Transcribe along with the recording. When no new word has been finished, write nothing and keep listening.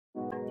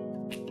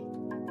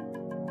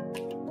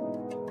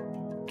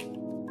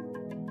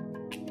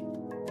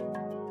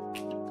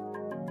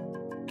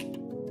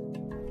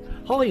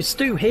Hi,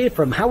 Stu here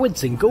from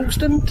Howards in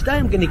Gorleston. Today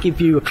I'm going to give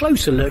you a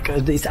closer look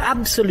at this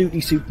absolutely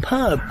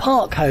superb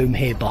park home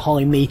here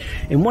behind me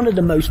in one of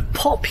the most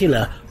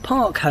popular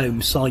park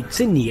home sites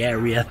in the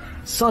area,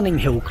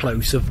 Sunninghill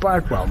Close of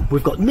Bradwell.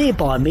 We've got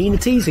nearby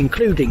amenities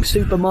including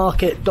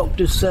supermarket,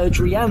 doctor's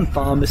surgery and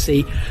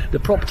pharmacy. The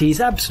property is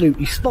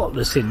absolutely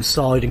spotless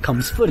inside and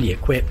comes fully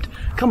equipped.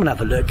 Come and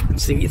have a look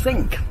and see what you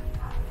think.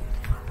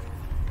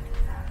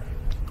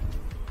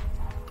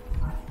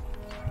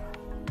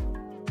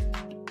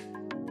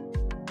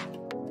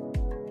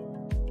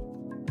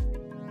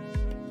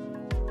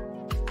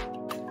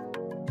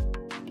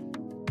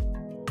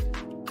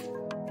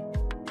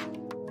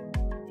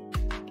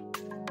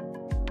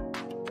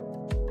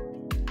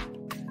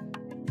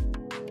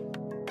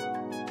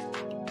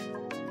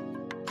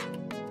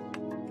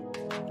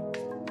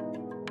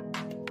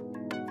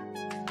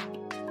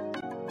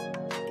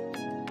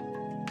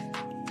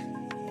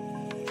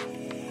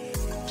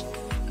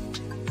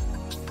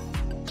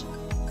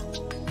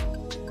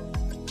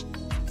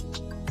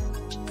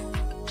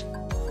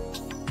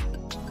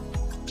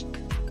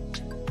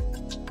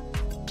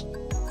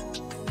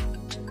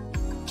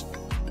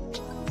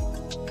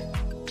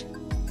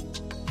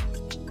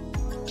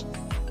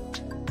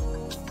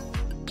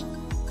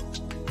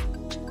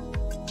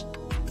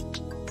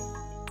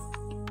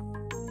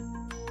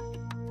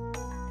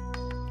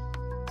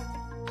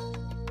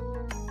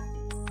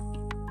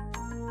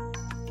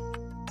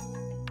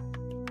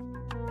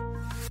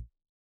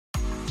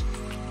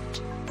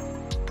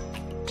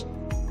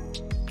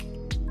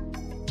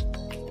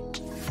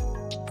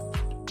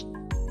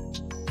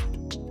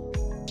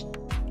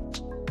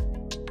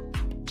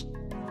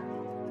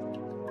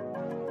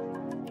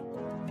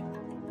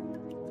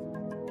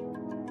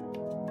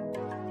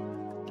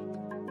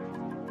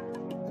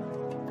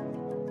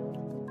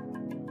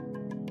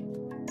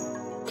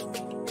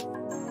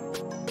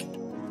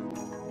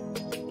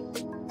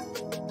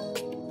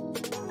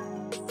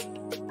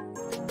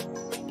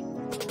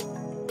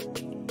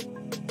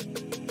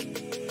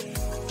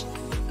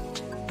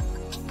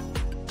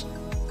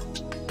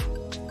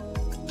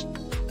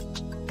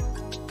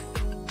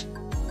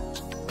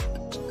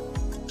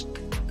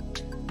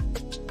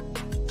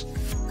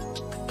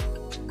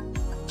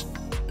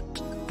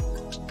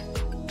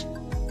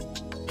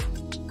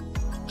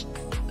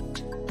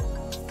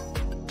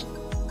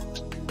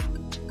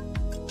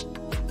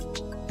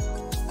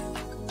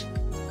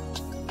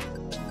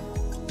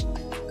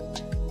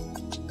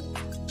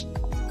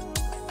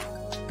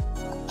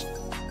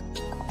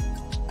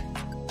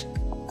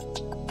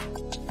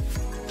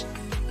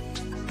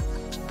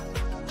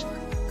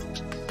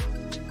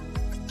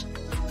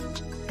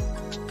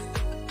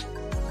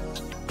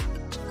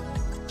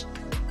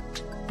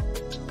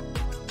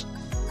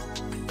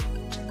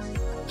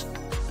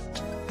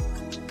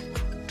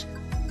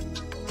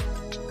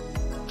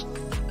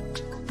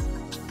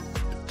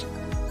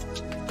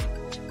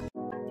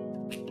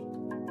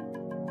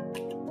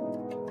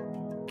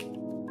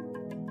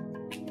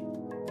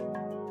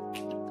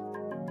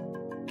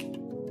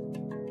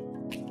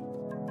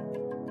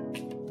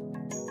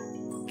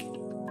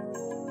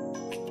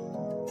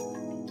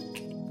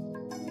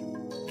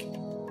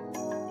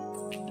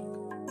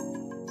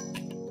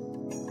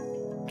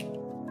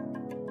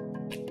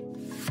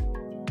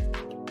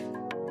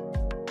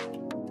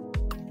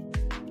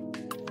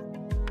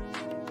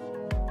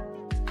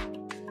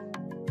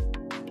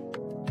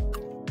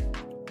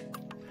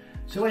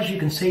 So as you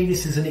can see,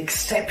 this is an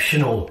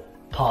exceptional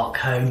park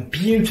home,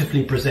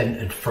 beautifully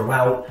presented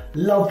throughout,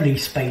 lovely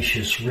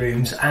spacious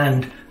rooms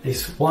and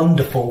this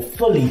wonderful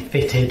fully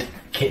fitted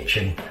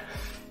kitchen.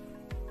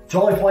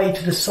 Driveway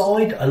to the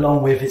side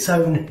along with its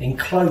own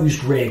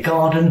enclosed rear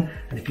garden,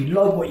 and if you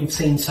like what you've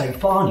seen so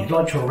far and you'd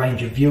like to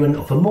arrange a viewing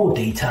or for more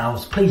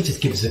details, please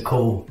just give us a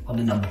call on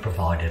the number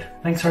provided.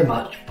 Thanks very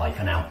much, bye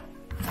for now.